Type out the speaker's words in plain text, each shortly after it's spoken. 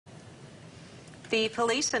The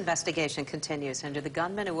police investigation continues into the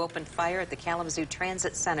gunman who opened fire at the Kalamazoo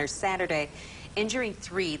Transit Center Saturday, injuring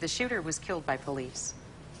 3. The shooter was killed by police.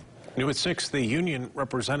 New at 6, the union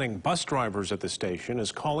representing bus drivers at the station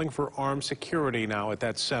is calling for armed security now at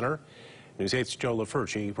that center. News 8's Joe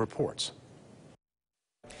LaFurci reports.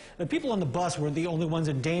 The people on the bus were the only ones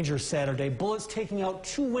in danger Saturday. Bullets taking out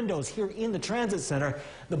 2 windows here in the transit center.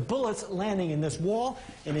 The bullets landing in this wall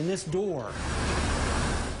and in this door.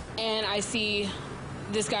 And I see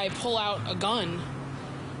this guy pull out a gun,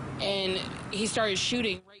 and he started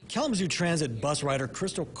shooting. Kalamazoo Transit bus rider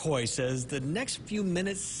Crystal Coy says the next few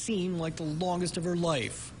minutes seemed like the longest of her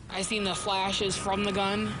life. I seen the flashes from the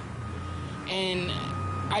gun, and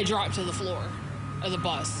I dropped to the floor of the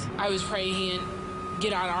bus. I was praying he didn't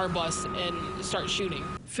get on our bus and start shooting.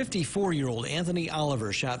 54-year-old Anthony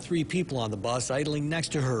Oliver shot 3 people on the bus idling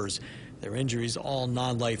next to hers. Their injuries all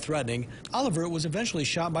non-life-threatening. Oliver was eventually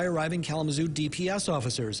shot by arriving Kalamazoo DPS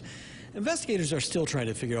officers. Investigators are still trying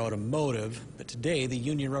to figure out a motive, but today the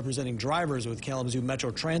union representing drivers with Kalamazoo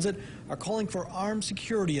Metro Transit are calling for armed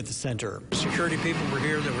security at the center. Security people were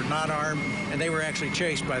here that were not armed, and they were actually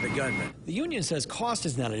chased by the gunman. The union says cost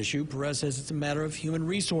is not an issue. Perez says it's a matter of human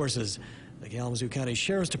resources. The Kalamazoo County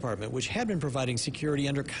Sheriff's Department, which had been providing security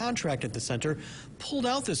under contract at the center, pulled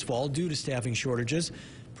out this fall due to staffing shortages.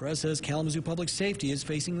 Perez says Kalamazoo Public Safety is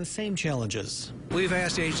facing the same challenges. We've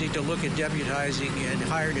asked the agency to look at deputizing and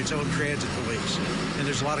hiring its own transit police. And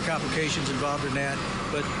there's a lot of complications involved in that.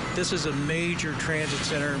 But this is a major transit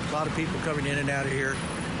center. A lot of people coming in and out of here.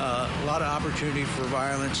 A lot of opportunity for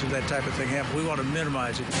violence and that type of thing happen. We want to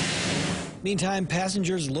minimize it. Meantime,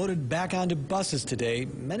 passengers loaded back onto buses today,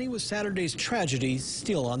 many with Saturday's tragedy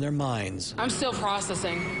still on their minds. I'm still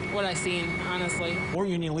processing what I've seen, honestly. More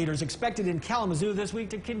union leaders expected in Kalamazoo this week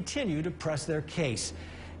to continue to press their case.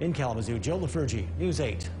 In Kalamazoo, Joe LaFurci, News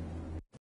 8.